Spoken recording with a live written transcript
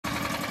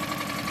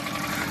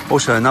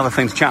Also, another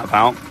thing to chat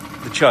about,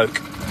 the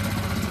choke.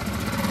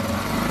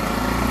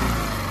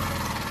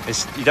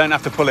 You don't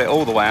have to pull it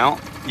all the way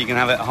out, you can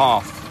have it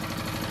half.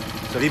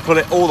 So if you pull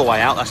it all the way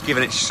out, that's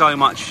giving it so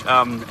much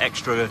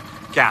extra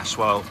gas.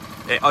 Well,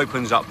 it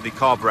opens up the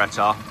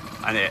carburetor,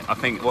 and I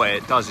think what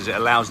it does is it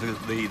allows the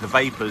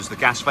vapors, the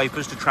gas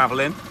vapors, to travel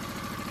in.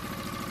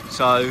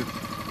 So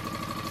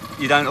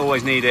you don't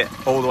always need it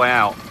all the way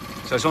out.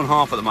 So it's on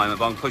half at the moment,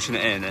 but I'm pushing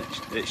it in.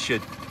 It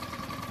should,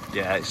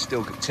 yeah, it's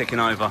still ticking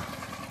over.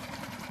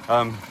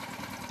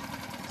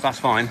 That's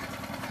fine.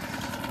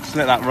 Just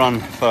let that run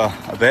for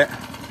a bit.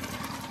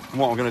 And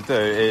what I'm going to do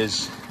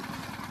is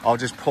I'll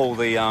just pull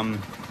the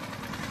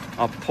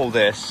I'll pull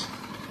the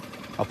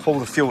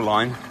fuel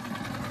line,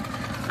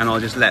 and I'll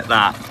just let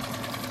that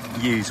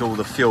use all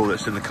the fuel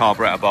that's in the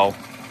carburetor bowl.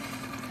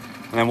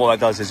 And then what that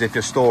does is, if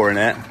you're storing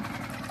it,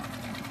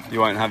 you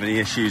won't have any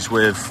issues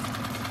with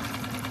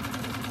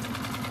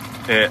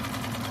it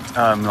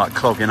like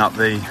clogging up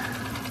the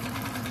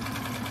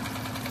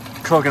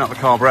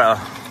carburetor.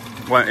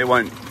 It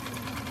won't,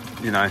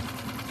 you know.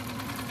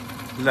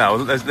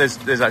 No,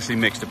 there's actually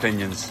mixed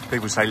opinions.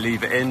 People say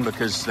leave it in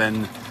because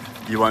then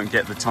you won't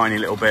get the tiny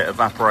little bit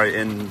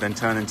evaporating, then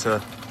turn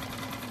into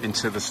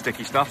the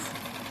sticky stuff,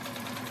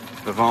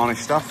 the varnish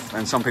stuff.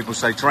 And some people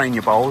say drain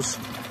your bowls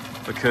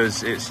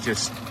because it's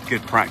just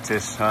good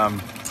practice.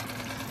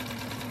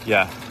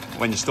 Yeah,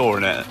 when you're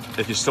storing it,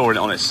 if you're storing it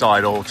on its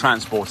side or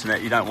transporting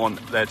it, you don't want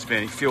there to be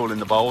any fuel in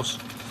the bowls.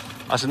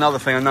 That's another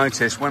thing I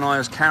noticed when I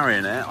was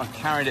carrying it. I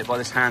carried it by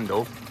this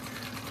handle.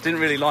 Didn't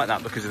really like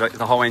that because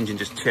the whole engine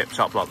just tips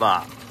up like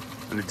that,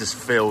 and it just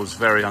feels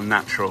very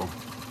unnatural.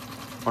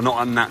 Well,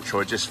 not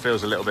unnatural, it just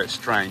feels a little bit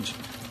strange.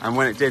 And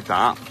when it did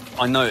that,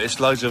 I noticed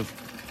loads of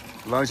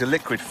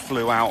liquid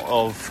flew out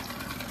of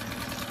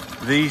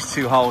these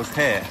two holes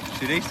here.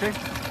 See these two?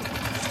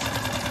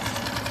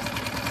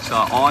 So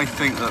I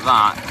think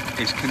that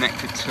is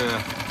connected to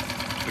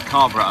the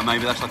carburetor.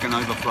 Maybe that's like an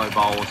overflow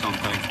bowl or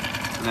something.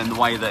 And then the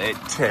way that it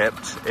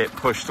tipped, it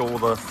pushed all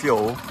the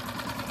fuel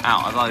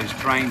out of those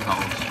drain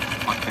holes,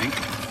 I think.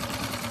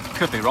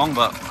 Could be wrong,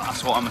 but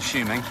that's what I'm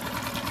assuming.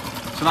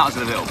 So that was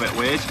a little bit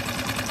weird.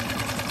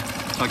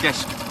 So I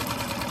guess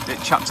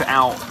it chucked it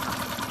out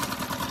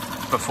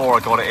before I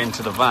got it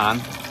into the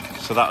van.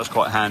 So that was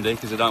quite handy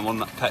because I don't want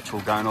that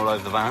petrol going all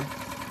over the van.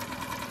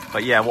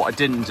 But yeah, what I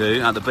didn't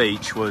do at the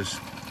beach was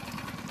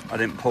I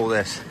didn't pull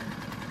this.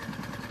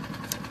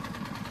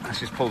 Let's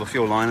just pull the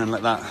fuel line and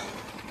let that.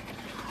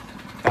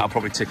 That'll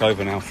probably tick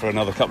over now for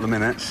another couple of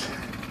minutes.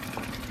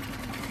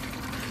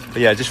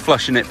 But yeah, just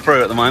flushing it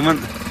through at the moment.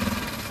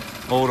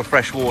 All the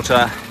fresh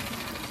water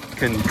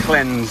can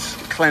cleanse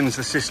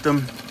the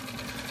system,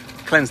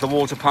 cleanse the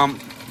water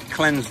pump,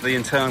 cleanse the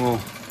internal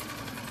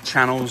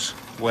channels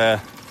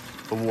where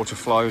the water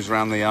flows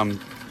around the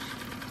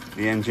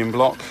engine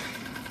block.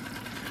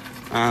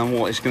 And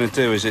what it's going to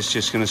do is it's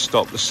just going to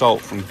stop the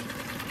salt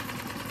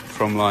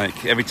from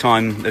like, every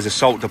time there's a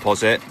salt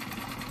deposit,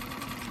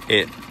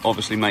 it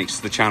obviously makes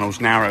the channels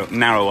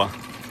narrower.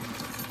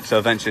 So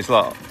eventually it's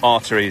like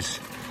arteries.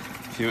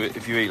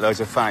 If you eat loads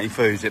of fatty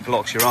foods, it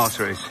blocks your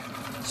arteries.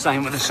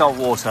 Same with the salt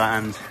water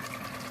and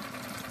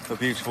the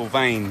beautiful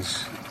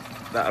veins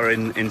that are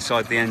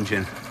inside the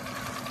engine,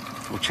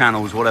 or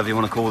channels, whatever you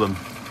want to call them.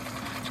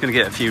 Just going to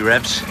get a few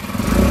revs.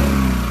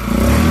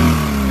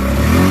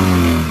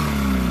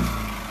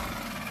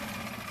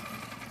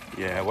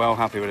 Yeah, well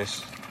happy with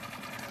this.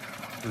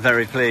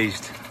 Very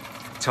pleased.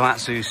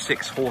 Tohatsu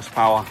 6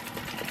 horsepower.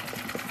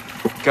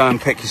 Go and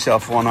pick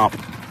yourself one up.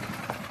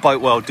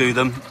 Boat World do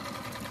them.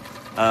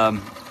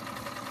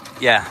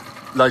 Yeah,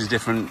 loads of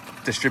different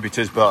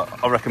distributors, but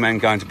I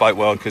recommend going to Boat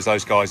World because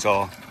those guys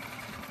are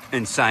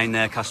insane.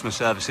 Their customer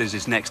services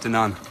is next to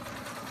none.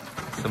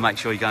 So make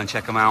sure you go and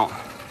check them out.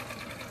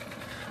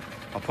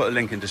 I'll put a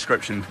link in the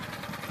description.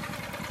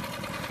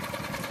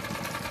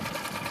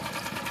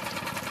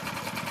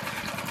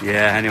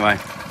 Yeah, anyway,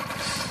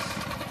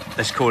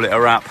 let's call it a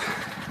wrap.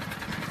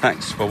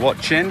 Thanks for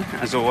watching,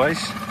 as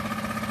always.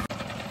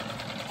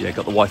 Yeah,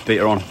 got the wife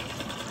beater on.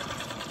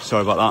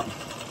 Sorry about that.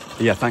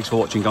 But yeah, thanks for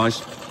watching,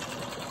 guys.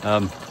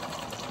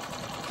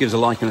 Give us a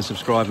like and a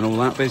subscribe and all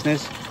that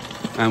business.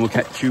 And we'll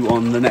catch you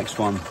on the next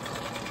one.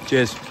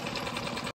 Cheers.